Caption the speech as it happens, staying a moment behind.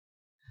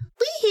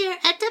here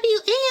at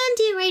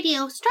WAND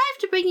Radio strive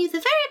to bring you the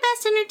very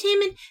best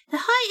entertainment the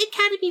High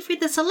Academy for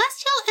the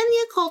Celestial and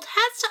the Occult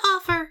has to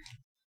offer.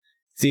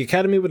 The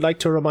Academy would like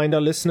to remind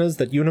our listeners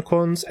that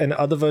unicorns and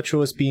other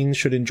virtuous beings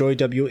should enjoy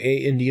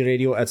WAND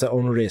Radio at their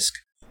own risk.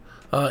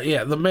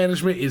 The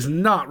management is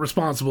not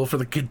responsible for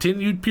the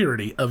continued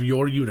purity of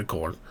your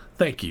unicorn.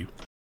 Thank you.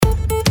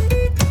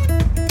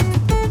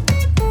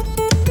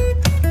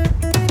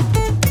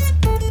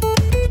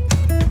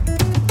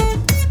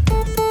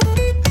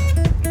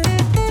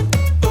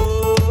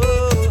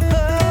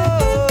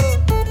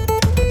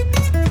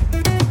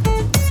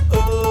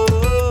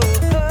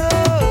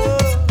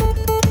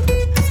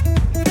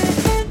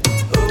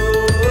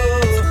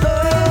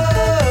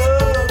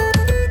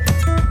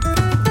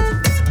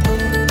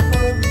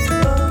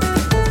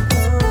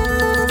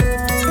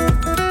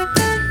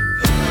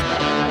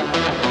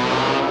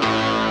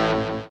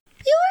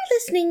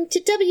 To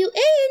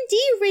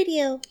WAND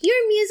Radio,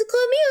 your musical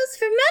muse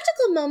for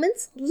magical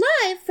moments,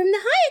 live from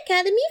the High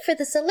Academy for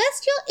the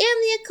Celestial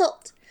and the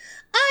Occult.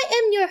 I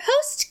am your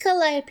host,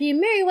 Calliope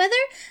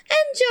Merriweather,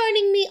 and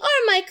joining me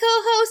are my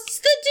co-hosts,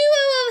 the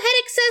duo of head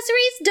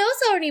accessories,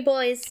 Dos Horny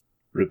Boys.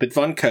 Rupert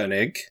von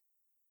Koenig.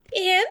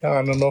 And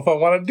I don't know if I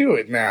want to do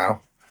it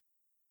now.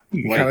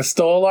 You kind of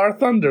stole our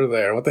thunder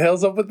there. What the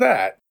hell's up with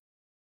that?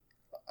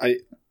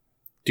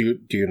 Do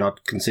you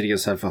not consider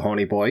yourself a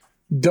horny boy?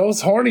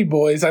 Those horny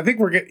boys, I think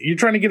you're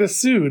trying to get us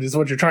sued, is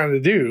what you're trying to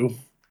do.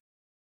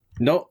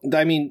 No,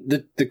 I mean,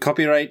 the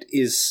copyright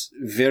is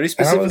very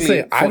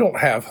specifically... I don't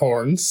have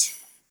horns.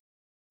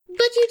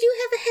 But you do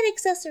have a head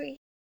accessory.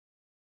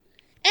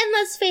 And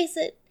let's face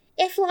it,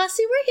 if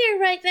Flossie were here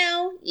right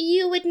now,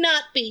 you would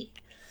not be.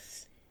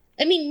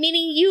 I mean,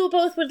 meaning you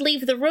both would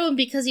leave the room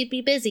because you'd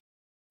be busy.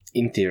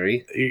 In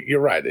theory. You're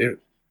right.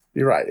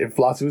 You're right. If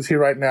Flossie was here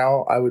right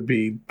now, I would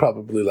be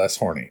probably less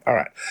horny. All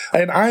right.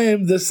 And I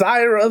am the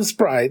sire of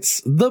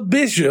sprites, the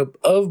bishop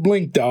of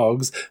blink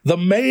dogs, the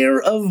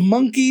mayor of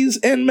monkeys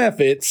and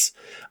mephits.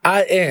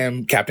 I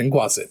am Captain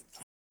Quasit.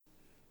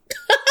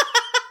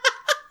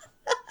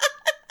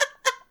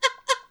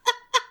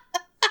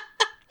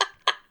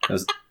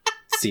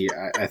 See,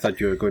 I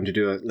thought you were going to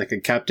do a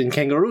Captain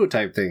Kangaroo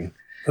type thing.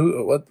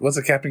 What's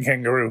a Captain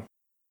Kangaroo?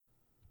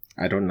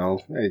 I don't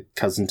know. A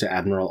cousin to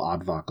Admiral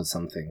Aardvark or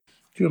something.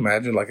 Can you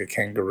imagine a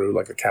kangaroo,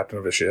 like a captain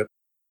of a ship?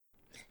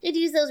 You'd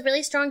use those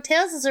really strong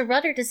tails as a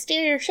rudder to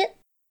steer your ship.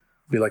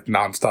 Be like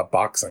nonstop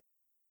boxing.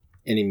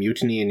 Any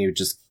mutiny and you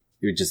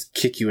would just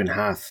kick you in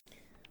half.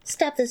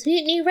 Stop this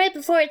mutiny right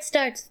before it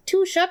starts.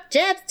 2 sharp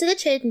jabs to the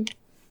chin.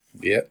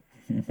 Yep.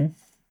 Mm-hmm.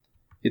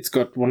 It's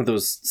got one of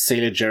those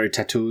Sailor Jerry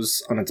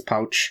tattoos on its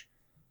pouch.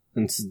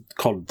 And it's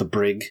called the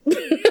Brig.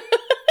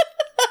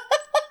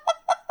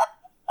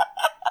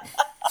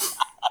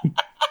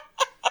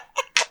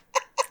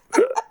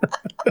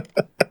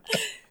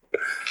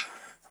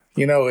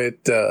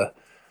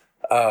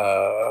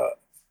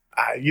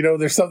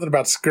 There's something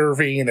about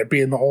scurvy and it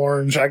being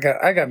orange. I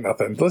got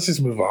nothing. Let's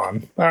just move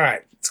on. All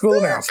right. School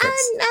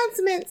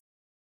announcements.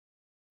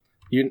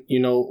 You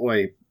know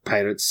why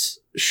pirates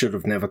should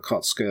have never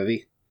caught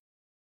scurvy?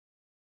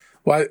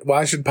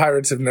 Why should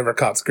pirates have never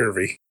caught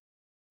scurvy?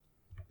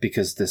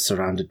 Because they're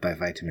surrounded by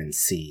vitamin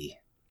C.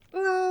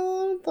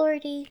 Oh,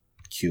 Lordy.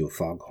 Cue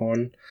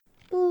Foghorn.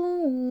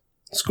 Ooh.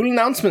 School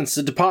announcements.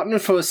 The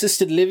Department for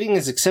Assisted Living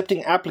is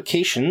accepting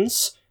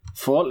applications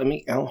for...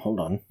 hold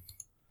on.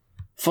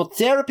 For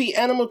therapy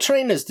animal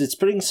trainers this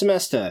spring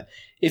semester.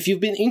 If you've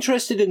been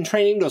interested in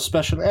training those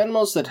special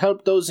animals that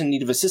help those in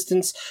need of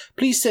assistance,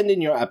 please send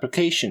in your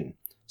application.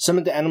 Some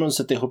of the animals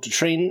that they hope to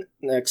train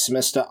next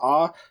semester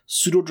are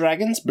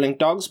pseudo-dragons, blink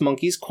dogs,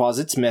 monkeys,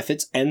 quasits,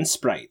 mephits, and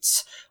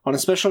sprites. On a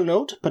special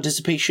note,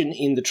 participation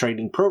in the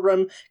training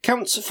program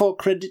counts for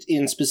credit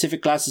in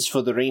specific classes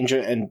for the Ranger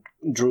and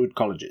Druid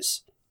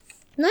colleges.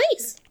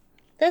 Nice.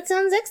 That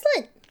sounds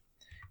excellent.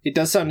 It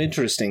does sound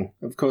interesting.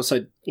 Of course,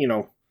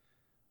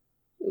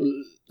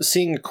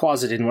 seeing a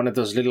quasit in one of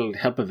those little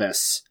helper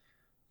vests.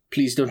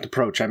 Please don't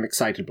approach, I'm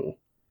excitable.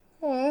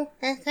 Oh,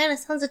 that kind of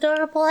sounds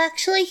adorable,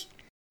 actually.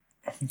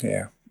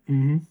 Yeah.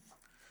 Mm-hmm.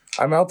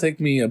 I'll take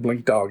me a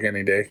blink dog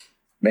any day.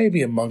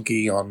 Maybe a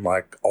monkey on,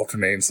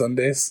 alternating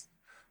Sundays.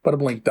 But a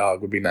blink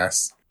dog would be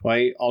nice.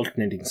 Why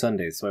alternating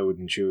Sundays? Why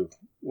wouldn't you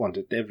want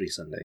it every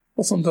Sunday?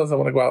 Well, sometimes I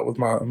want to go out with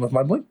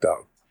my blink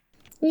dog.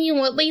 You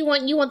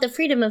want the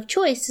freedom of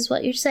choice, is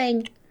what you're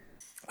saying.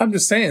 I'm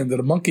just saying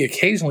that a monkey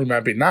occasionally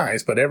might be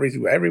nice, but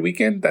every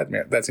weekend,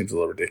 that seems a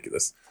little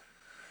ridiculous.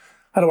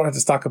 I don't want to have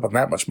to stock up on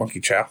that much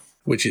monkey chow,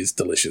 which is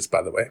delicious,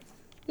 by the way.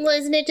 Well,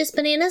 isn't it just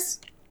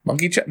bananas?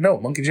 Monkey chow? No,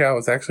 monkey chow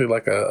is actually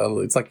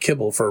it's like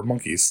kibble for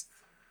monkeys.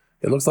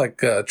 It looks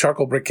like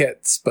charcoal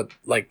briquettes, but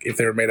if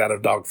they were made out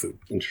of dog food.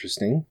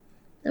 Interesting.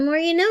 The more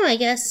you know, I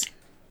guess.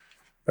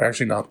 They're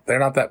actually not. They're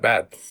not that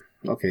bad.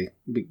 Okay,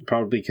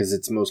 probably because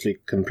it's mostly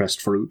compressed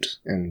fruit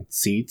and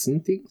seeds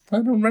and things. I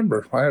don't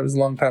remember. It was a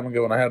long time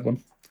ago when I had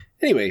one.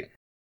 Anyway,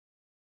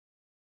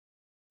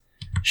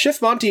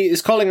 Chef Monty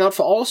is calling out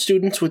for all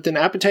students with an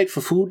appetite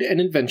for food and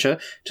adventure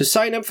to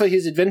sign up for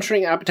his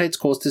Adventuring Appetites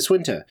course this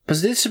winter.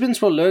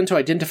 Participants will learn to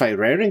identify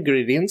rare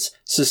ingredients,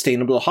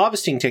 sustainable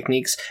harvesting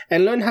techniques,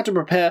 and learn how to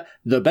prepare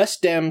the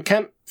best damn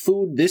camp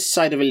food this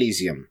side of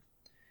Elysium.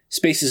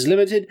 Space is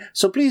limited,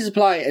 so please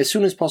apply as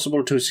soon as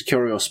possible to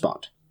secure your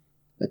spot.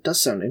 That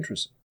does sound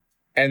interesting.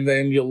 And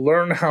then you'll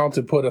learn how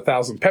to put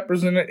 1,000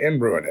 peppers in it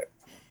and ruin it.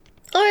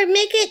 Or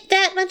make it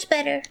that much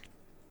better.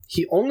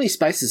 He only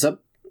spices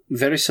up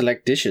very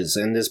select dishes,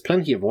 and there's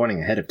plenty of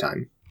warning ahead of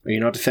time. Are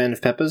you not a fan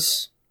of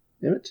peppers,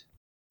 Emmett?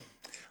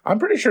 I'm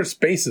pretty sure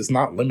space is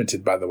not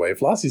limited, by the way.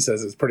 Flossie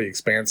says it's pretty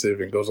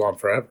expansive and goes on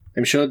forever.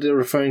 I'm sure they're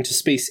referring to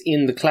space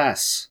in the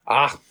class.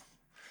 Ah.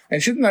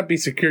 And shouldn't that be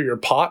secure your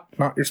pot,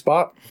 not your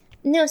spot?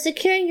 No,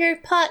 securing your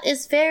pot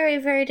is very,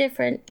 very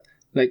different.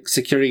 Like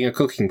securing a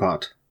cooking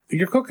pot.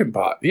 Your cooking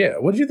pot, yeah.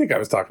 What did you think I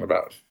was talking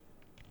about?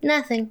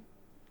 Nothing.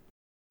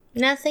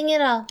 Nothing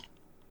at all.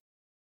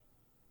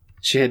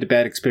 She had a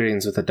bad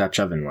experience with a Dutch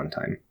oven one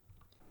time.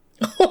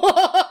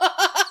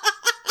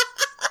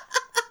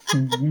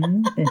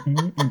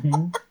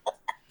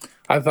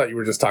 I thought you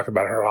were just talking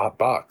about her hot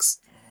box.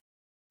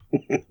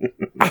 Nope,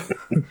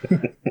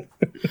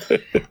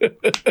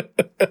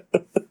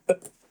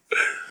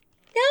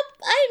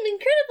 I'm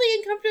incredibly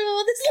uncomfortable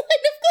with this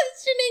line of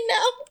questioning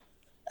now.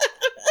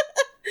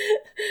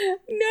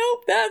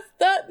 Nope, that's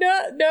not,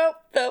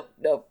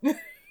 nope.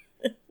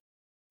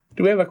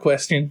 Do we have a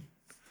question?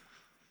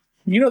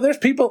 You know, there's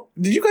people...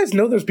 Did you guys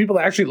know there's people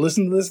that actually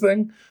listen to this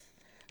thing?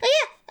 Oh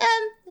yeah,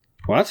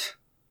 What?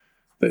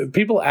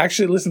 People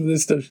actually listen to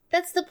this stuff.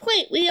 that's the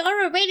point. We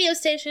are a radio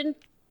station.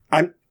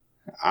 I'm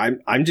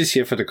just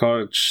here for the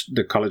college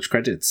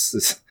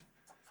credits.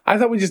 I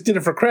thought we just did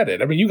it for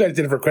credit. I mean, you guys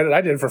did it for credit,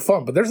 I did it for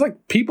fun, but there's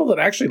like people that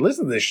actually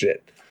listen to this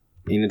shit.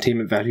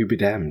 Entertainment value be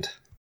damned.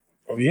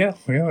 Oh, yeah,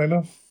 I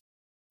know.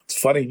 It's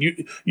funny.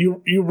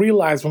 You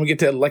realize when we get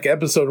to like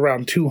episode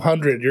around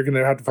 200, you're going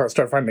to have to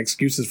start finding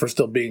excuses for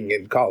still being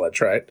in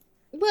college, right?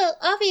 Well,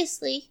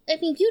 obviously. I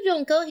mean, you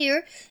don't go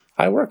here.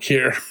 I work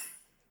here.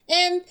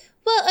 And,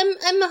 well,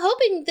 I'm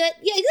hoping that,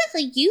 yeah,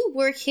 exactly, you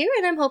work here,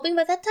 and I'm hoping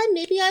by that time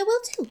maybe I will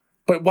too.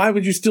 But why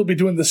would you still be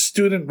doing the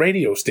student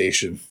radio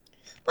station?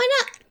 Why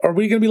not? Are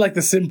we going to be like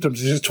The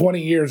Simpsons? It's just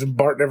 20 years and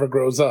Bart never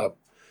grows up.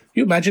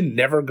 You imagine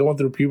never going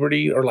through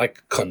puberty or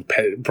like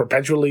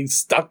perpetually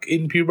stuck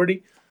in puberty?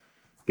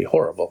 It'd be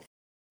horrible.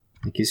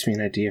 It gives me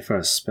an idea for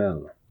a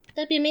spell.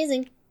 That'd be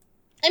amazing.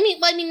 I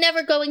mean,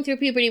 never going through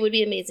puberty would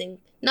be amazing.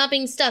 Not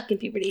being stuck in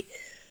puberty.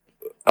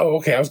 Oh,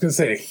 okay. I was going to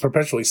say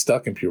perpetually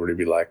stuck in puberty would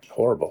be like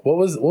horrible. What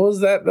was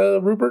that,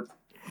 Rupert?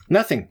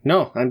 Nothing.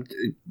 No, I'm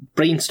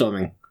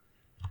brainstorming.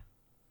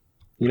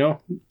 You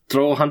know,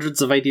 throw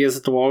hundreds of ideas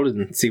at the wall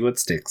and see what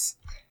sticks.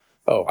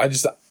 Oh, I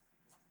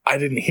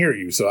didn't hear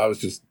you, so I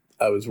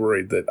was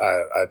worried that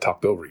I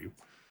talked over you.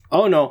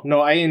 Oh, no,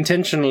 I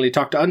intentionally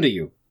talked under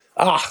you.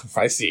 Ah,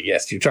 I see.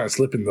 Yes, you're trying to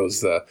slip in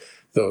those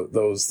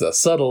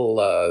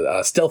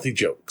subtle, stealthy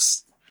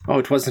jokes. Oh,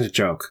 it wasn't a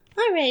joke.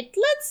 All right,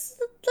 let's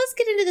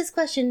get into this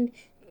question.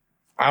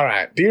 All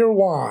right, dear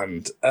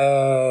Wand,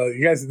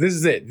 you guys, this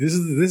is it. This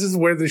is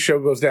where the show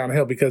goes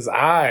downhill because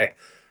I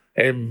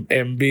am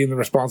being the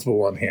responsible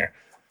one here.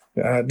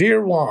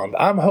 Dear Wand,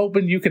 I'm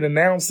hoping you can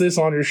announce this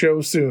on your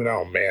show soon.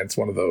 Oh man, it's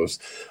one of those.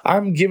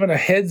 I'm giving a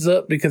heads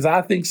up because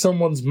I think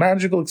someone's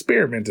magical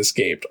experiment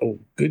escaped. Oh,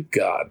 good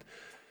God.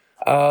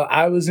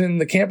 I was in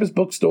the campus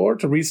bookstore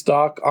to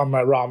restock on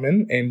my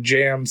ramen and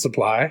jam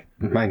supply.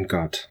 Mein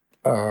Gott.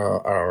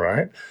 All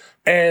right.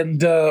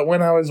 And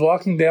when I was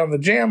walking down the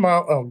jam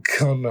aisle, oh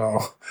God, no.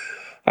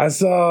 I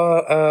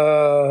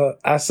saw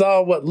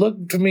what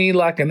looked to me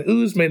like an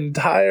ooze made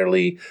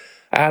entirely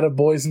out of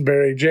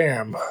boysenberry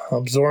jam,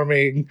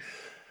 absorbing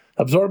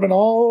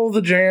all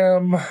the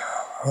jam,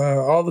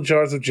 all the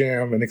jars of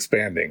jam, and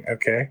expanding.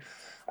 Okay.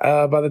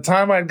 By the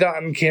time I'd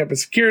gotten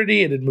campus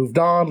security, it had moved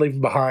on,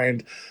 leaving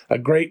behind a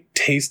great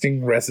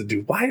tasting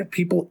residue. Why are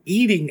people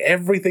eating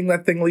everything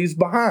that thing leaves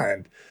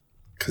behind?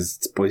 Because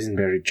it's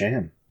boysenberry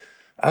jam.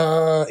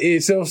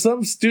 So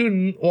some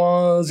student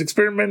was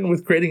experimenting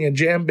with creating a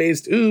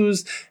jam-based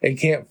ooze and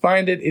can't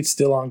find it. It's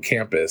still on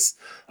campus.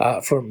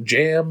 From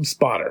Jam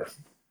Spotter.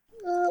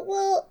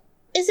 Well,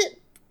 is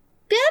it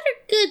bad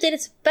or good that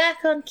it's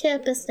back on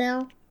campus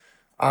now?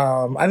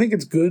 I think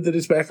it's good that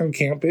it's back on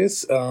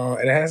campus,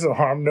 and it hasn't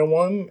harmed no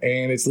one,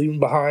 and it's leaving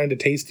behind a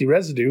tasty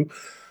residue.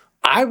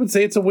 I would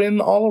say it's a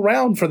win all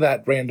around for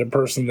that random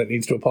person that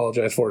needs to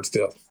apologize for it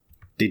still.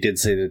 They did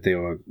say that they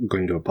were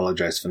going to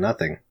apologize for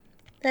nothing.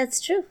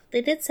 That's true.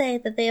 They did say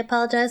that they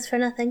apologized for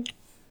nothing.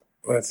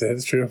 That's it,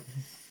 it's true.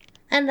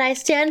 And I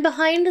stand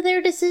behind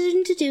their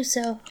decision to do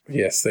so.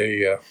 Yes,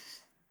 they,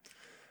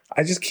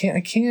 I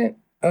can't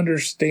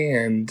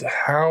understand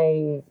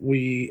how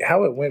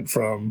it went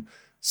from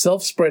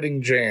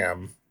self-spreading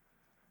jam.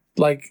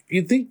 Like,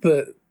 you'd think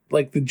the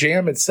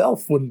jam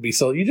itself wouldn't be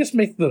so. You just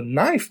make the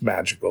knife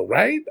magical,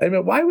 right? I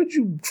mean, why would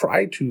you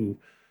try to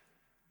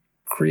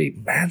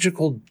create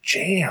magical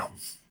jam?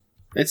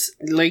 It's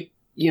like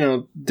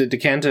the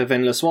decanter of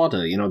endless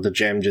water. The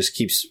gem just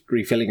keeps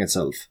refilling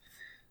itself.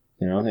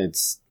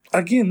 It's...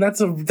 Again,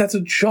 that's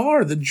a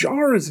jar. The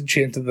jar is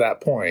enchanted at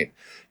that point.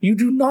 You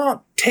do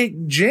not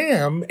take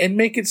jam and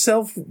make it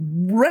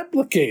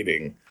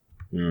self-replicating.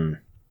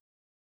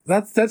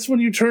 That's when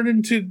you turn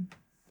into...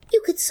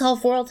 You could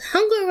solve world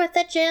hunger with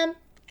that jam.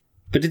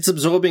 But it's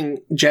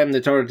absorbing jam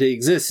that already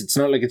exists. It's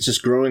not like it's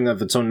just growing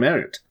of its own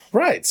merit.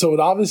 Right, so it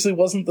obviously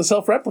wasn't the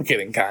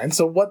self-replicating kind,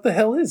 so what the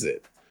hell is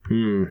it?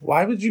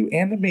 Why would you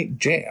animate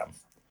jam?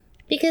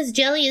 Because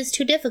jelly is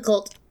too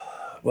difficult.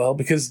 Well,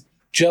 because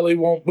jelly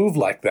won't move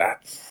like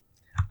that.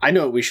 I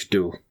know what we should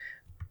do.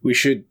 We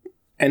should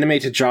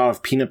animate a jar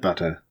of peanut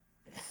butter.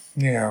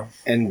 Yeah.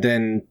 And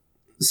then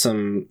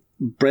some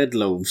bread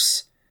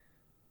loaves.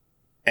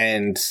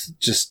 And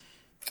just...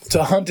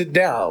 to hunt it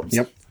down.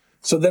 Yep.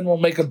 So then we'll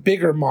make a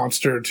bigger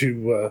monster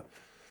to...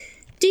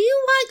 Do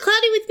you want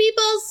cloudy with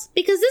meatballs?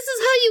 Because this is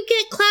how you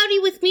get cloudy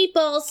with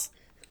meatballs.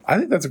 I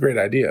think that's a great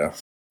idea.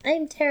 I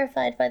am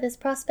terrified by this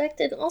prospect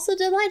and also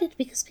delighted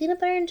because peanut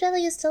butter and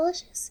jelly is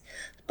delicious.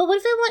 But what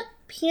if I want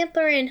peanut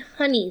butter and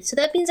honey? So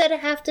that means I'd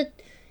have to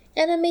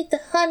animate the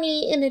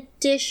honey in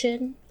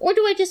addition. Or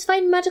do I just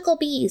find magical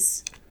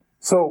bees?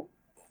 So,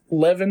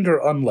 leavened or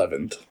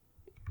unleavened?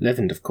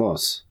 Leavened, of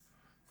course.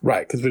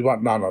 Right, because we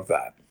want none of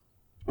that.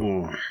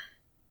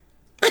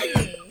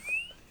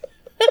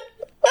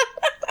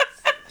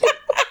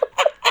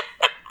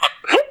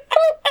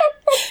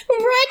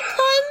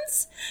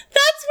 Breadcrumbs?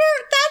 That's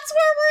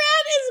where we're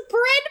at is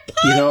bread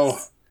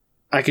puns?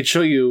 I could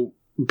show you,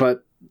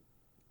 but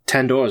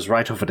Tandoor's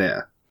right over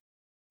there.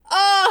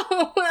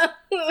 Oh!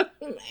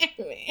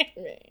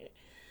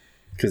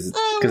 Because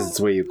it's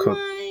where you cook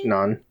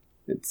naan.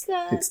 It's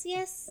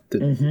yes. the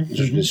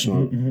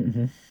traditional.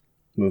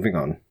 Moving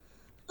on.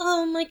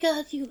 Oh my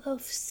god, you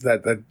loafs.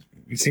 That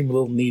you seem a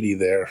little needy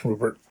there,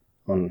 Rupert.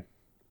 On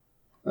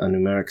a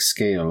numeric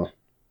scale,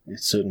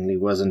 it certainly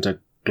wasn't a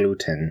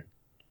gluten.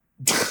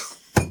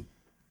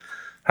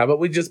 How about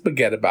we just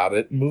forget about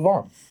it and move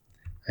on?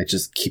 I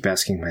just keep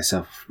asking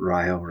myself,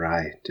 Rye, oh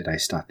Rye, did I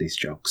start these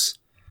jokes?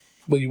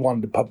 Well, you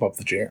wanted to pump up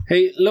the jam.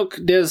 Hey, look,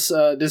 there's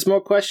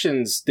more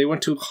questions. They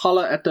want to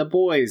holler at the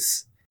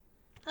boys.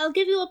 I'll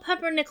give you a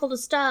pumpernickel to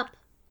stop.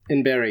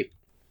 In Barry.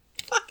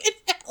 Fucking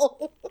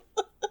hell.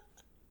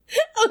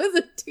 Oh, was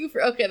a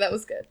twofer. Okay, that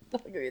was good. I'll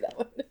give you that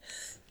one.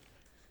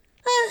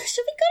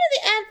 Should we go to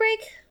the ad break?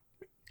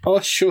 Oh,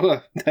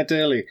 sure. That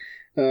early.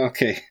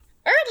 Okay.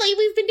 Early?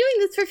 We've been doing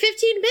this for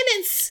 15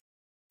 minutes.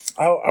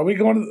 Oh, are we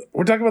going to...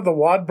 We're talking about the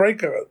wad break,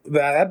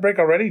 the ad break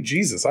already?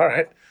 Jesus, all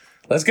right.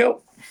 Let's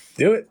go.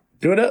 Do it.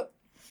 Do it up.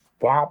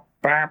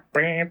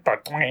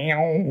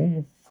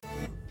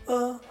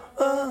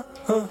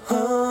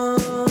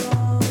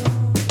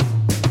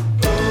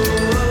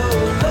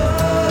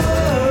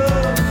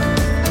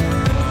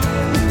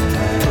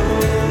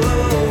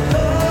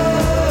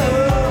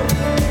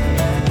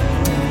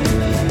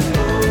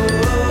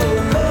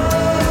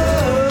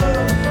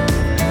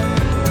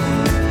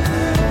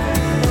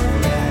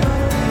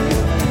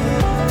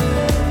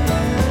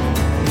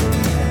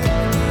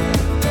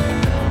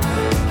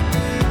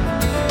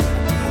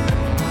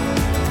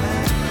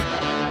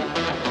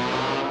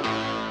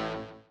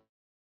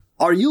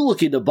 Are you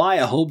looking to buy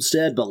a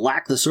homestead but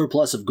lack the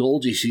surplus of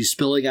gold you see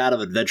spilling out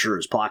of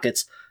adventurers'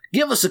 pockets?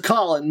 Give us a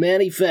call at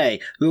Manny Fay,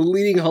 the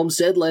leading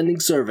homestead lending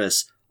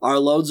service. Our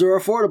loans are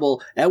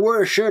affordable, and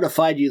we're sure to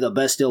find you the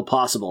best deal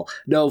possible.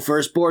 No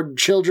firstborn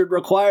children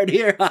required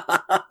here.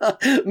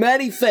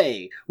 Manny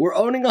Fay, where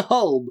owning a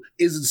home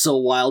isn't so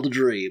wild a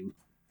dream.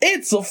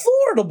 It's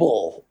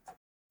affordable!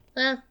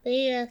 Well,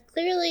 they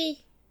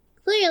clearly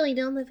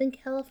don't live in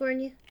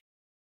California.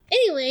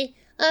 Anyway,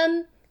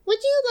 would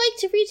you like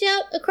to reach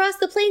out across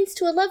the plains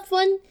to a loved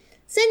one?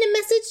 Send a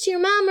message to your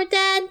mom or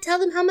dad, tell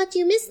them how much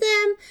you miss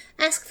them,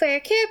 ask for a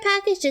care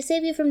package to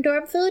save you from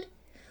dorm food,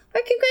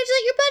 or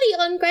congratulate your buddy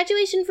on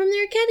graduation from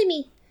their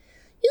academy.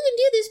 You can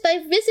do this by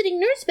visiting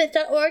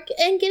nerdsmith.org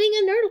and getting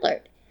a nerd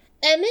alert.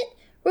 Emmett,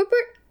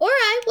 Rupert, or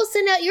I will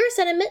send out your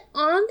sentiment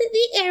on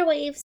the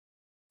airwaves.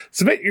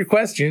 Submit your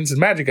questions and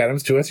magic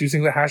items to us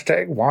using the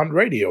hashtag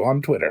WandRadio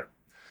on Twitter.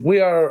 We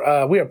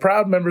are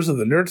proud members of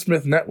the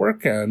Nerdsmith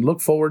Network and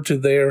look forward to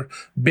their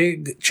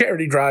big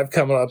charity drive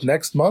coming up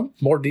next month.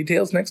 More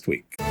details next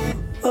week.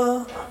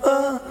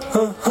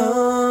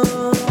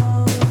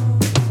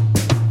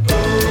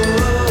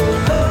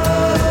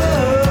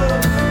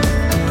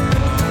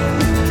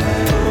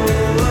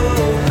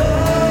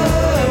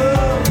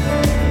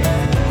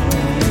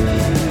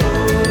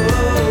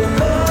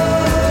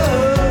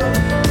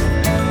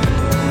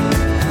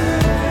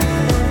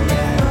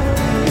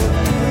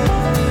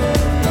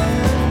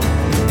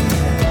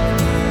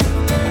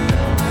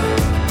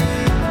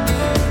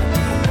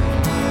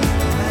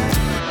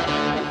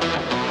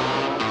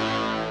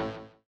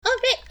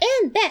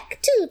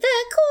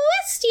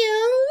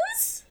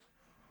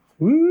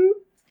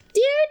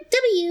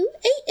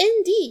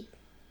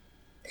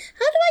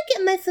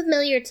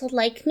 Familiar to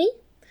like me.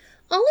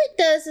 All it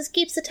does is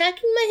keeps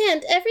attacking my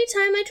hand every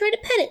time I try to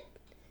pet it.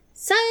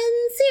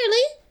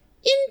 Sincerely,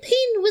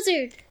 in-pain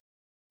wizard.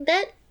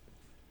 That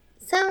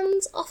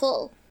sounds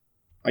awful.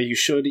 Are you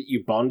sure that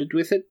you bonded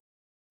with it?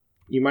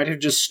 You might have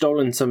just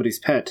stolen somebody's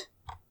pet.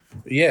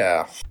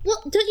 Yeah.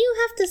 Well, don't you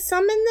have to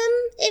summon them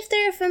if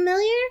they're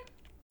familiar?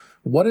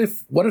 What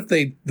if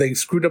they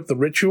screwed up the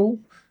ritual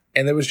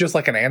and there was just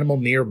like an animal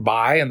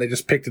nearby and they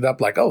just picked it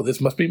up like, oh, this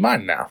must be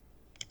mine now.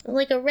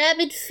 Like a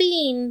rabid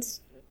fiend.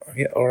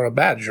 Yeah, or a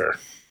badger.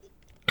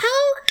 How?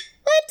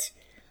 What?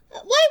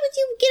 Why would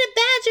you get a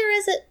badger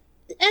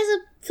as a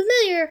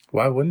familiar?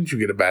 Why wouldn't you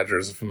get a badger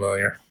as a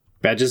familiar?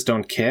 Badgers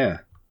don't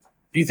care.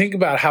 You think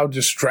about how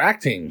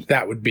distracting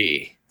that would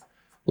be.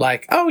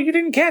 Like, oh, you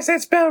didn't cast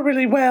that spell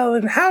really well,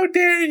 and how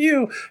dare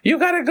you? You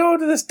gotta go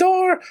to the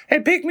store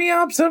and pick me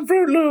up some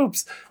Fruit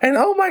Loops. And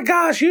oh my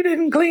gosh, you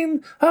didn't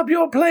clean up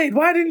your plate.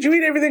 Why didn't you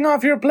eat everything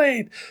off your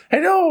plate?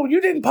 And oh,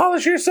 you didn't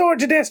polish your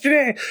sword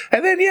yesterday.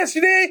 And then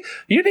yesterday,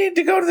 you need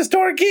to go to the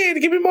store again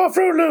to give me more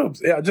Fruit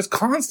Loops. Yeah, just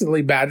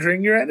constantly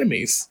badgering your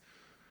enemies.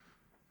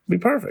 Be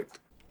perfect.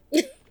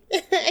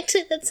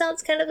 Actually, that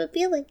sounds kind of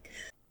appealing.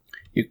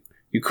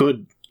 You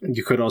could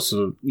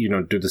also,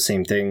 do the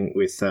same thing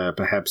with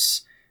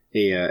perhaps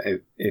a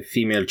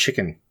female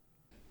chicken.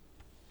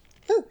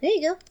 Oh, there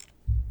you go.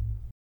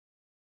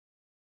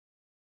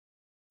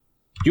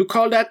 You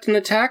call that an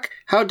attack?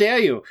 How dare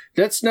you?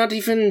 That's not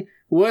even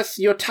worth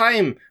your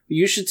time.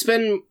 You should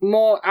spend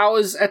more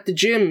hours at the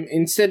gym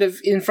instead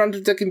of in front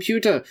of the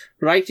computer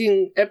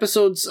writing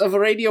episodes of a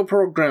radio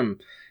program.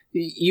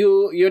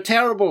 You're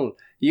terrible.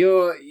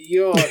 You're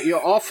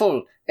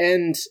awful.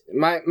 And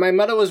my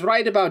mother was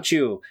right about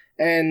you.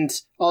 And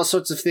all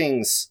sorts of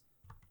things.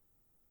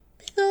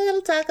 Pick a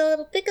little, talk a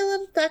little, pick a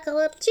little, talk a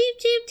little, cheep,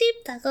 cheep, cheep,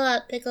 talk a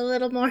lot, pick a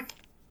little more.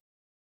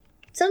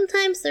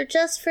 Sometimes they're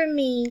just for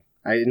me.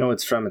 I know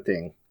it's from a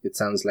thing. It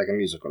sounds like a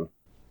musical.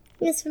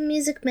 It's from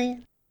Music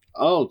Man.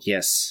 Oh,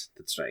 yes,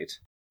 that's right.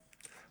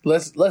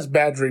 Less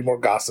badgery, more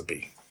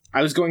gossipy.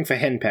 I was going for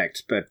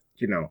henpecked, but,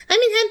 I mean,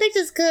 henpecked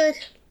is good.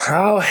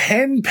 Oh,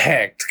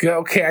 henpecked.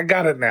 Okay, I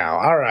got it now.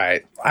 All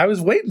right. I was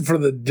waiting for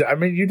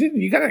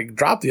you gotta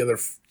drop the other,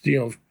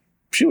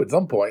 shoe at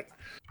some point.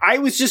 I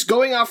was just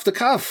going off the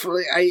cuff.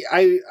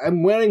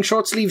 I'm wearing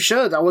short sleeve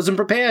shirt. I wasn't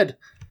prepared.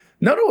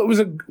 No,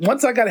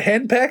 once I got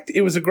henpecked,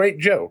 it was a great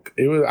joke.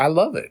 I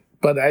love it.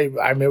 But it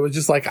was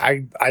just like,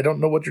 I don't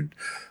know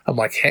I'm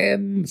like,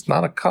 hen, it's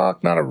not a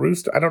cock, not a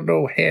rooster. I don't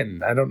know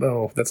hen. I don't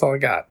know. That's all I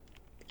got.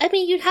 I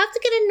mean, you'd have to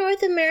get a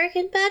North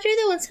American badger,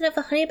 though, instead of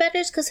a honey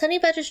badgers, because honey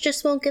badgers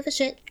just won't give a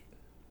shit.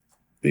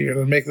 You're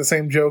going to make the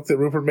same joke that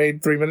Rupert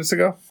made 3 minutes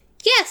ago?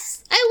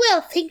 Yes, I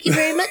will. Thank you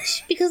very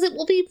much, because it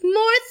will be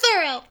more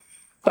thorough.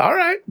 All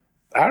right.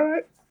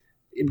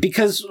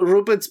 Because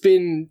Rupert's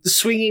been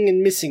swinging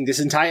and missing this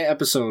entire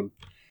episode.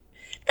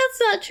 That's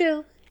not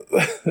true.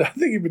 I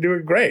think you've been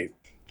doing great.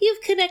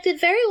 You've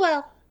connected very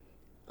well.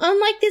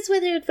 Unlike this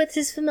wizard with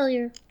his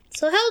familiar.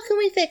 So how can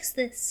we fix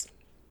this?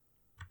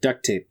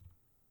 Duct tape.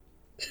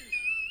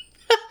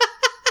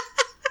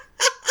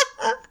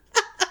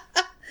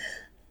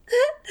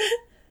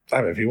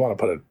 I mean, if you want to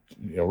put it,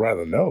 right on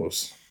the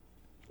nose.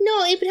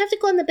 No, it would have to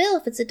go on the bill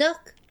if it's a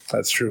duck.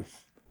 That's true.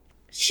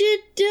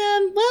 Should,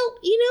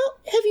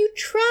 have you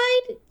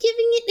tried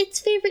giving it its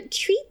favorite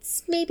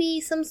treats?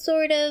 Maybe some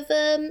sort of,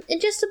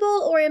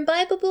 ingestible or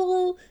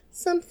imbibable,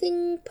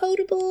 something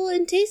potable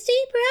and tasty,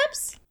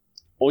 perhaps?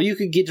 Or you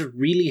could get it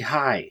really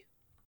high.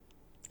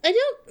 I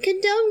don't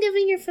condone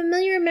giving your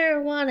familiar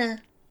marijuana.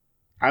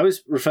 I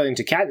was referring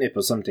to catnip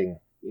or something.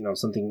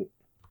 Something...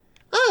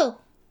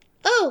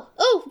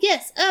 Oh,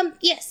 yes,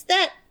 yes,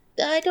 that...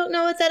 I don't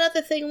know what that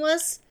other thing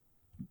was.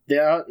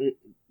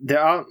 There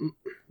are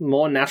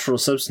more natural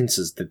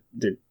substances that...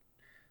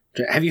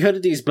 Have you heard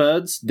of these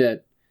birds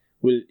that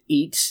will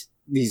eat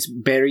these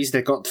berries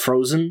that got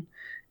frozen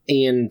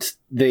and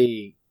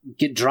they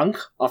get drunk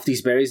off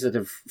these berries that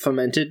have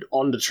fermented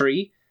on the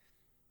tree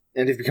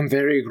and they've become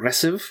very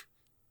aggressive?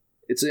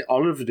 It's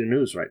all over the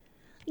news, right?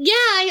 Yeah,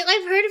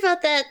 I've heard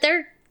about that.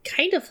 They're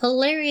kind of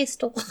hilarious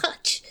to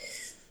watch.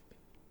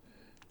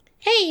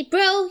 Hey,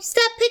 bro,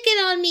 stop picking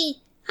on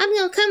me. I'm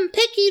gonna come and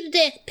pick you to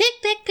death.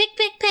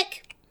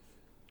 Pick.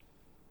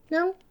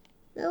 No?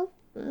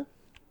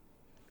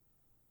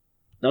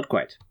 Not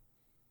quite.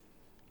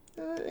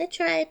 I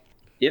tried.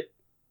 Yep.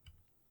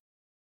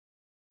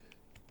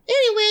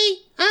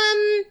 Anyway,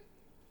 who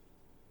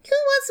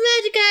wants a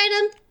magic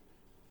item?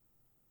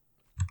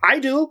 I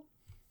do.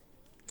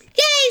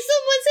 Yay,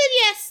 someone said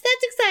yes.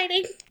 That's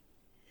exciting.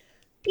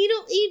 You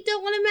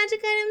don't want a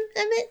magic item,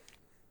 Emmett?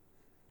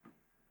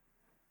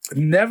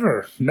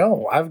 Never.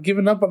 No, I've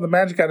given up on the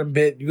magic item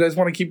bit. You guys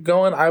want to keep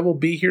going? I will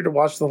be here to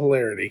watch the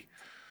hilarity.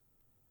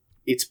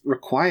 It's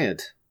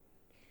required.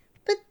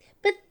 But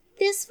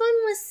this one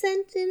was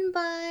sent in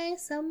by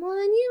someone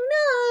you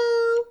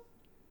know.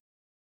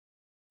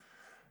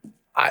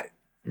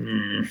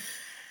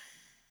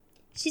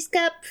 She's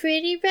got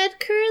pretty red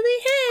curly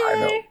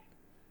hair.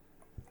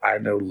 I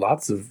know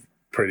lots of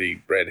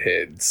pretty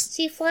redheads.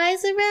 She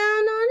flies around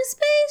on a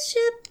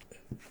spaceship.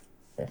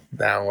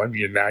 Now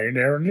you're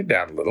narrowing it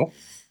down a little.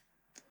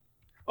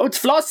 Oh, it's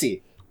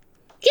Flossie.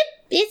 Yep,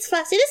 it's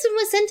Flossie. This one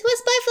was sent to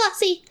us by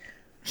Flossie.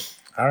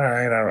 All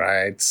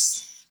right.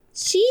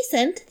 She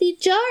sent the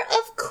jar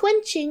of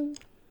quenching.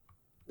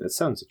 That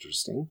sounds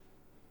interesting.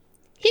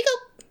 Here you go.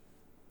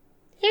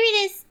 Here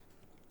it is.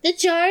 The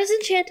jar is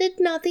enchanted,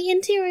 not the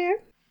interior.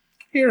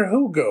 Here,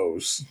 who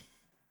goes?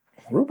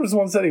 Rupert's the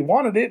one said he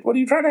wanted it. What are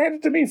you trying to hand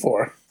it to me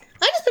for?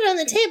 I just put it on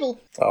the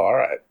table. Oh, all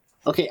right.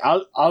 Okay,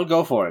 I'll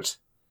go for it.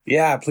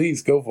 Yeah,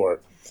 please go for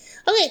it.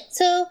 Okay,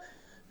 so,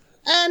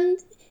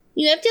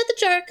 you empty out the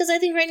jar, because I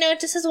think right now it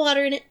just has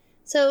water in it.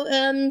 So,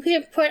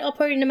 I'll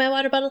pour it into my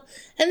water bottle.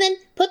 And then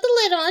put the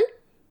lid on.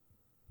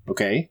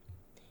 Okay.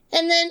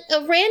 And then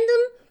a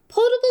random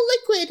potable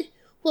liquid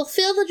will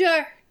fill the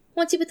jar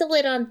once you put the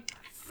lid on.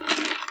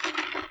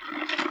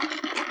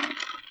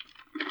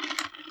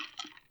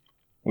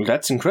 Well,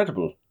 that's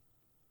incredible.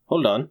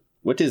 Hold on.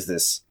 What is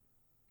this?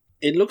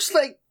 It looks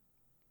like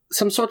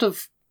some sort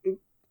of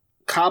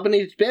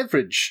carbonated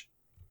beverage.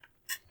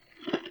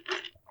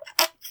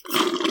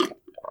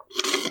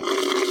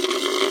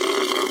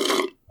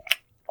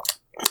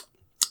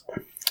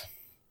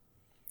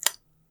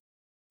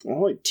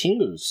 Oh, it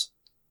tingles.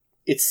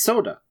 It's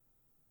soda.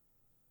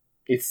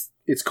 It's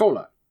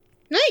cola.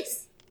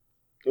 Nice.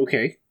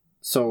 Okay,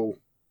 so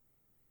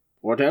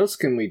what else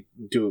can we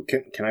do?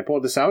 Can I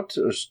pour this out,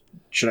 or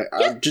should I?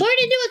 Yeah, pour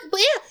it into it. But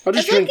yeah, I'll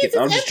just as long drink as it.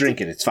 I'll it's just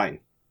drink it. It's fine.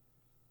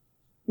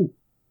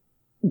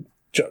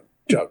 Chug.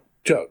 That's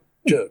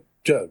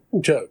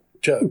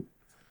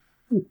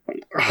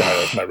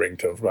my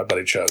ringtone for my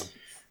buddy Chug.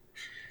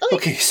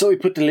 Okay, so we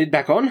put the lid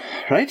back on,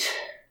 right?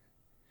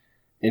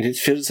 And it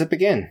fills up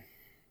again.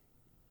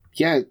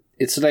 Yeah,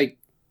 it's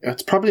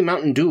probably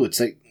Mountain Dew. It's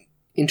like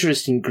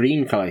interesting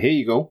green color. Here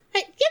you go.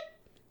 Right, yep.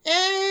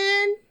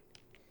 And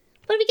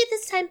what do we get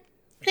this time?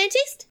 Can I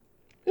taste?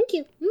 Thank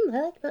you.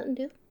 I like Mountain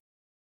Dew.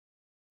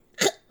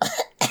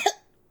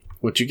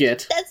 What you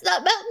get? That's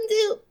not Mountain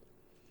Dew.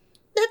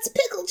 That's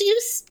pickle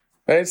juice.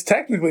 It's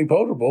technically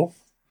potable.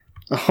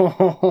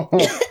 Oh,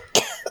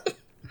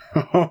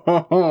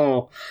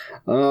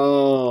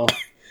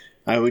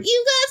 I would.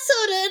 You got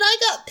soda and I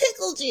got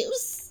pickle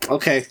juice.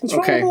 Okay, What's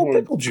wrong okay. with a little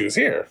pickle juice?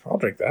 Here, I'll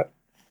drink that.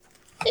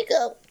 Here you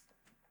go.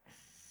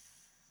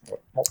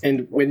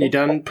 And when you're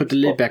done, put the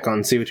lid back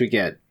on. See what we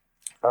get.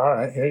 All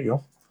right, here you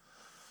go.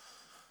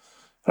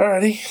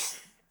 Alrighty.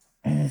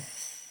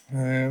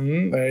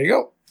 And there you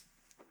go.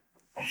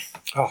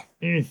 Oh,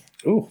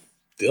 ooh,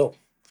 dill.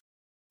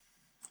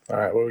 All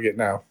right, what do we get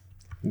now?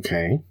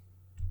 Okay.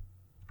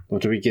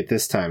 What do we get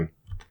this time?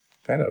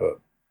 Kind of a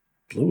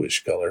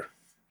bluish color.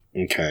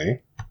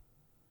 Okay.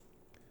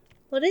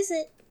 What is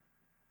it?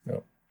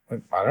 No,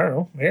 I don't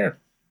know. Here,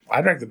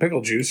 I drank the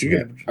pickle juice. You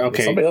get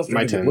Okay. somebody else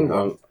My drinking the turn.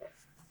 blue one.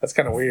 That's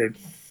kind of weird.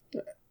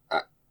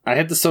 I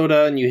had the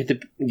soda, and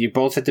you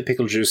both had the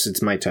pickle juice.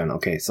 It's my turn.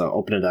 Okay, so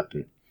open it up,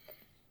 and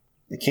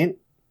I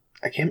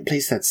can't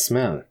place that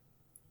smell.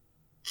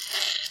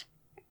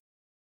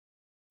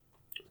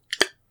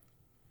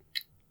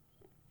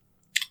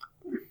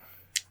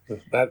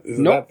 That is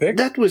No, that thick.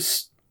 that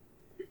was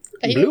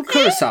Are you blue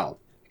okay? curacao.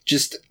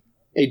 Just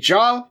a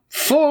jar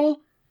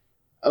full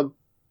of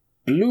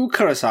blue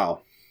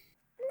curacao.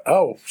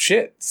 Oh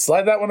shit!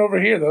 Slide that one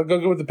over here. That'll go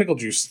good with the pickle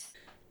juice.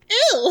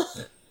 Ew.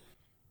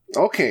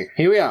 Okay,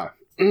 here we are.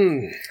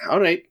 All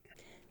right.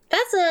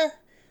 That's a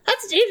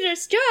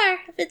dangerous jar.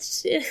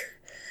 It's that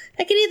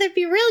could either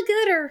be real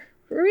good or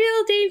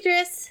real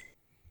dangerous.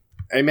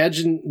 I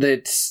imagine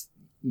that,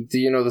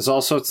 there's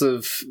all sorts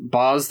of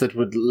bars that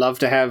would love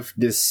to have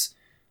this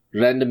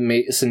random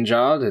mason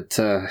jar that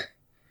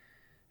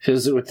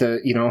fills it with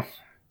the,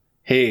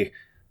 hey,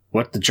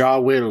 what the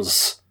jar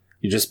wills.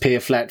 You just pay a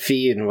flat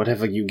fee, and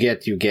whatever you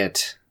get,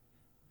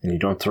 and you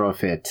don't throw a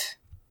fit.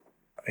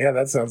 Yeah,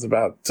 that sounds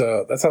about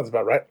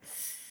right.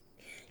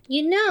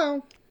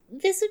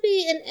 This would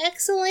be an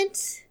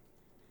excellent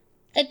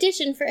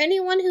addition for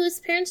anyone whose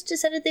parents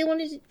decided they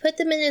wanted to put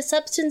them in a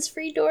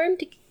substance-free dorm.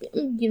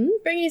 You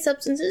didn't bring any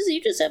substances,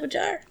 you just have a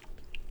jar.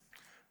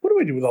 What do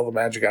we do with all the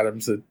magic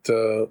items that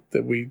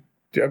we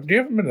do? You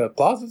have them in a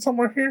closet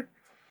somewhere here?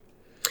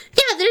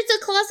 Yeah, there's a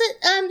closet.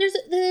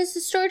 There's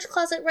a storage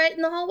closet right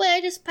in the hallway.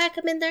 I just pack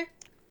them in there.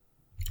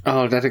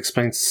 Oh, that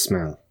explains the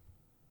smell.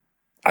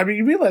 I mean,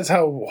 you realize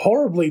how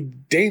horribly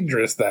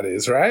dangerous that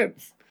is, right?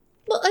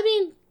 Well, I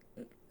mean,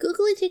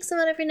 Googly takes them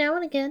out every now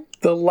and again.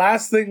 The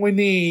last thing we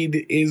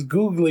need is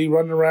Googly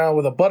running around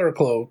with a butter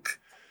cloak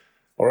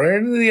or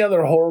any of the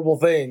other horrible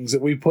things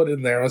that we put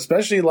in there,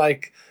 especially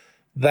like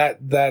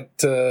that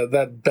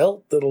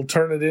belt that'll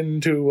turn it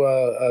into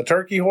a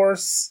turkey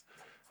horse.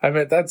 I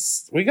mean,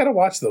 we got to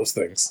watch those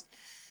things.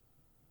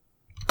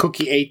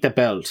 Cookie ate the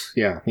belt.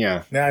 Yeah.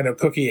 Yeah, I know.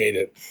 Cookie ate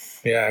it.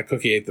 Yeah,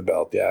 Cookie ate the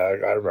belt. Yeah,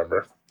 I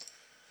remember.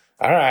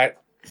 All right.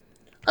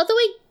 Although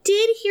I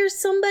did hear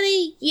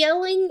somebody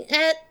yelling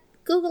at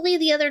Googly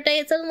the other day,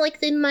 it sounded like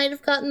they might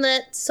have gotten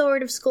that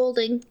sort of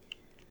scolding.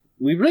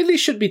 We really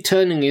should be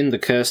turning in the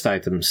cursed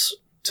items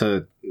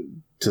to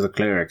the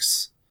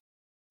clerics.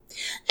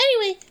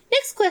 Anyway,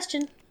 next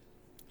question.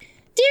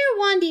 Dear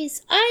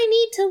Wandies, I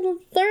need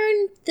to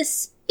learn the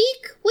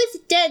Speak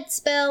with Dead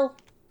spell.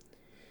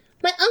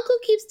 My uncle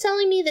keeps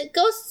telling me that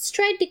ghosts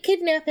tried to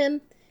kidnap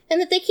him, and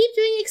that they keep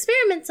doing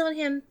experiments on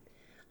him.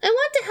 I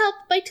want to help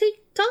by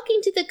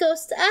talking to the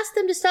ghosts to ask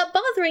them to stop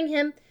bothering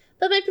him,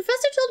 but my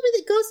professor told me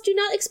that ghosts do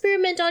not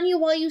experiment on you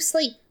while you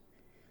sleep.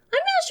 I'm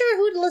not sure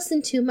who to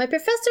listen to, my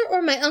professor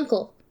or my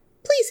uncle.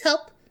 Please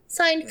help.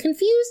 Signed,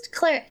 Confused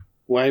Cleric.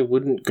 Why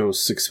wouldn't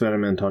ghosts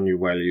experiment on you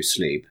while you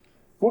sleep?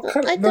 What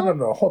kind of...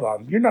 No, hold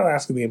on. You're not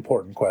asking the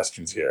important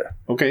questions here.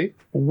 Okay.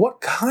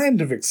 What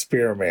kind of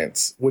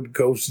experiments would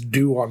ghosts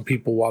do on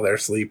people while they're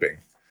sleeping?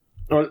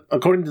 Well,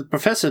 according to the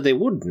professor, they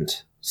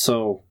wouldn't.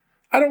 So...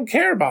 I don't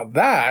care about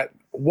that.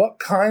 What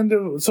kind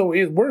of... So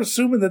we're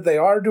assuming that they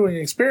are doing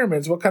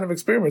experiments. What kind of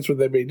experiments would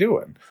they be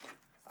doing?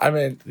 I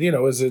mean,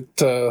 is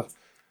it... are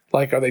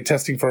they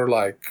testing for,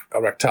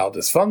 erectile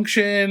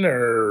dysfunction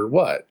or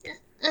what?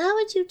 How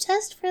would you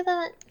test for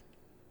that?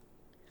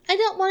 I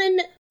don't want to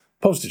know.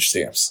 Postage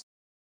stamps.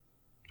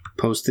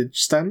 Postage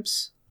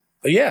stamps?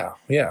 Yeah.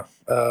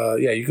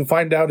 You can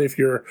find out if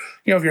you're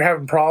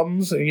having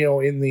problems,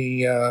 in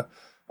the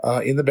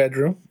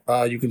bedroom.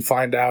 You can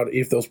find out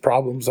if those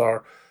problems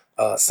are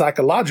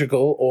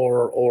psychological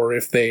or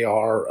if they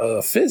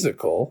are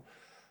physical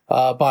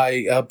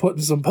by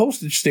putting some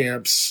postage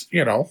stamps,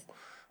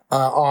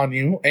 on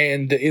you.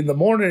 And in the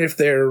morning, if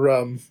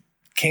they're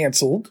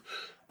canceled,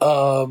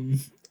 then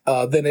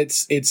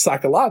it's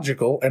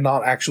psychological and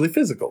not actually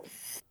physical.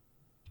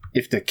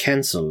 If they're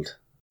cancelled.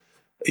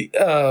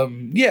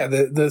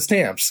 The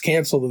stamps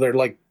canceled.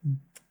 They're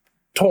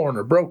torn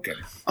or broken.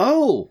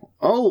 Oh.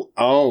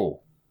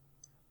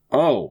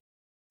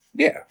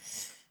 Yeah.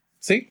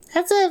 See?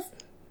 That's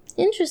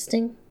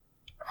interesting.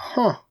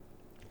 Huh.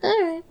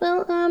 Alright,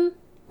 well,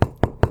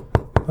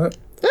 What?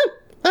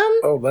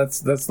 Oh,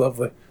 that's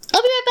lovely.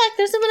 I'll be right back.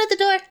 There's someone at the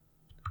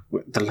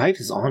door. The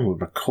light is on. We're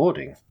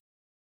recording.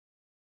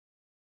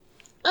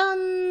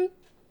 Hi.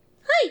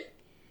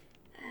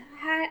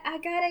 Hi, I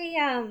got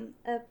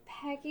a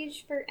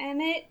package for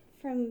Emmett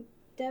from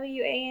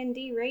WAND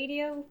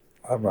Radio.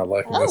 I'm not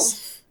liking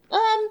this.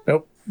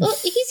 Nope. Oh,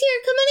 he's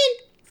here. Come on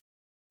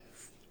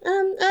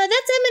in.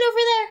 That's Emmett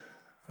over there.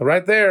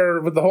 Right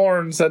there with the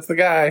horns. That's the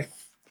guy.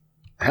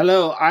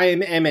 Hello, I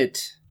am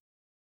Emmett.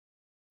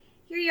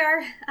 Here you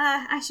are.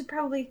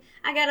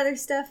 I got other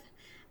stuff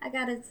I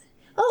gotta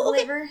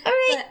deliver. Okay. All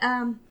right.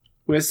 But,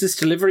 Where's this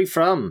delivery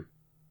from?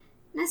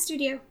 my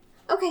studio.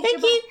 Okay,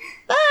 Thank goodbye. you.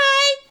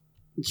 Bye.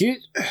 You...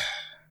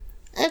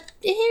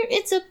 Here,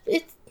 it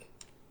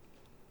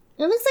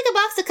looks like a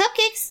box of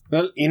cupcakes.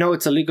 Well,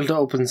 it's illegal to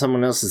open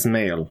someone else's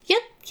mail.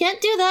 Yep, can't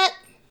do that.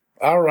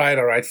 All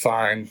right,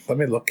 fine. Let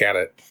me look at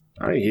it.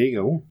 All right, here you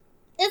go.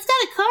 It's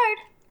got a card.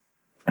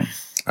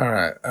 All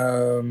right.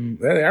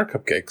 There they are,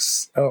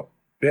 cupcakes. Oh,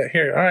 yeah,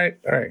 here. All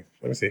right.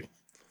 Let me see.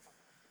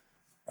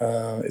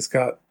 It's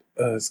got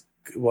there's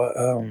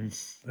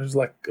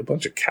a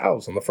bunch of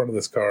cows on the front of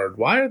this card.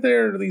 Why are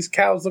there these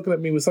cows looking at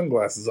me with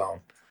sunglasses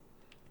on?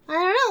 I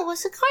don't know.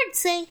 What's the card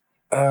say?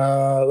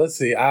 Let's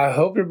see. I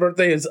hope your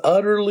birthday is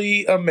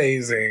utterly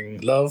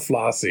amazing. Love,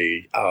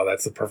 Flossie. Oh,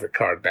 that's the perfect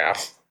card now.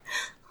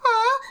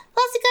 Aw,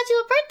 Flossie got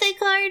you a birthday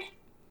card.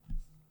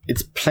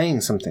 It's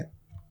playing something.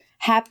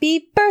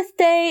 Happy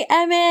birthday,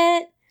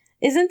 Emmett!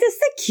 Isn't this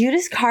the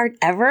cutest card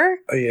ever?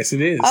 Oh, yes,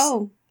 it is.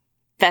 Oh,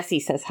 Bessie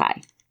says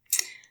hi.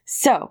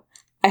 So,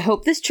 I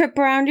hope this trip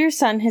around your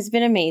son has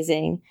been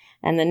amazing,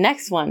 and the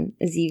next one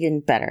is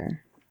even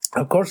better.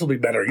 Of course it'll be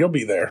better. You'll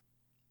be there.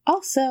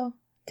 Also,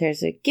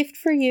 there's a gift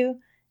for you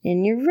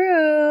in your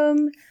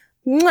room.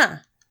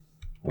 Mwah!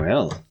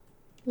 Well.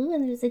 Ooh,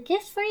 and there's a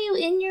gift for you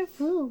in your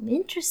room.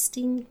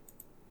 Interesting.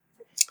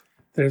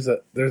 There's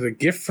a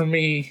gift for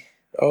me.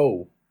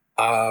 Oh,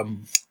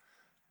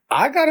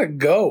 I gotta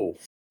go.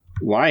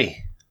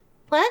 Why?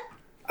 What?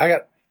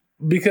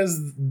 Because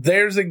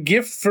there's a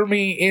gift for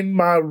me in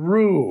my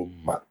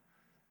room.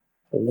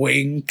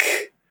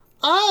 Wink.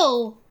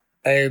 Oh.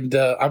 And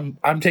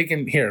I'm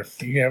taking here.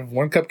 You can have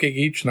one cupcake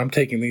each, and I'm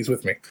taking these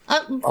with me.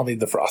 I'll need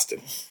the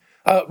frosting.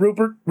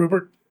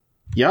 Rupert.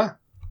 Yeah.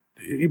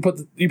 You put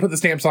the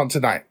stamps on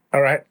tonight.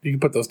 All right, you can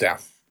put those down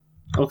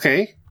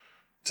Okay.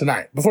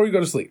 tonight before you go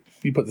to sleep.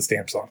 You put the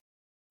stamps on.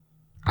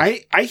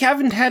 I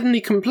haven't had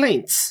any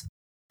complaints.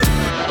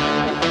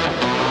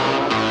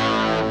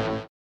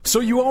 So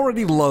you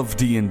already love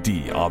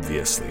D&D,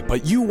 obviously,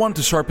 but you want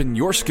to sharpen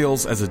your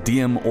skills as a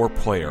DM or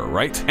player,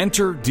 right?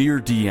 Enter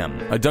Dear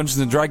DM, a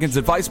Dungeons & Dragons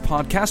advice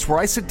podcast where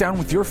I sit down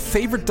with your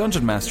favorite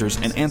dungeon masters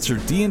and answer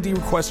D&D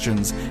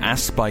questions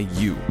asked by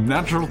you.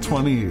 Natural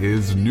 20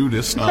 is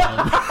nudist.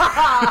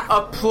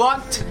 A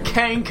plucked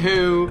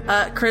kanku.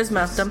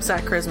 Charisma. Dump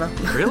sack charisma.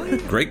 Really?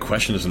 Great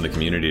questions from the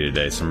community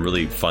today. Some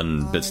really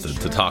fun bits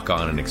to talk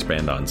on and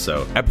expand on.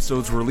 So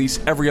Episodes release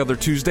every other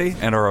Tuesday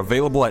and are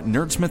available at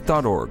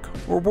nerdsmith.org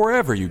or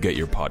wherever you get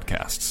your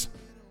podcasts.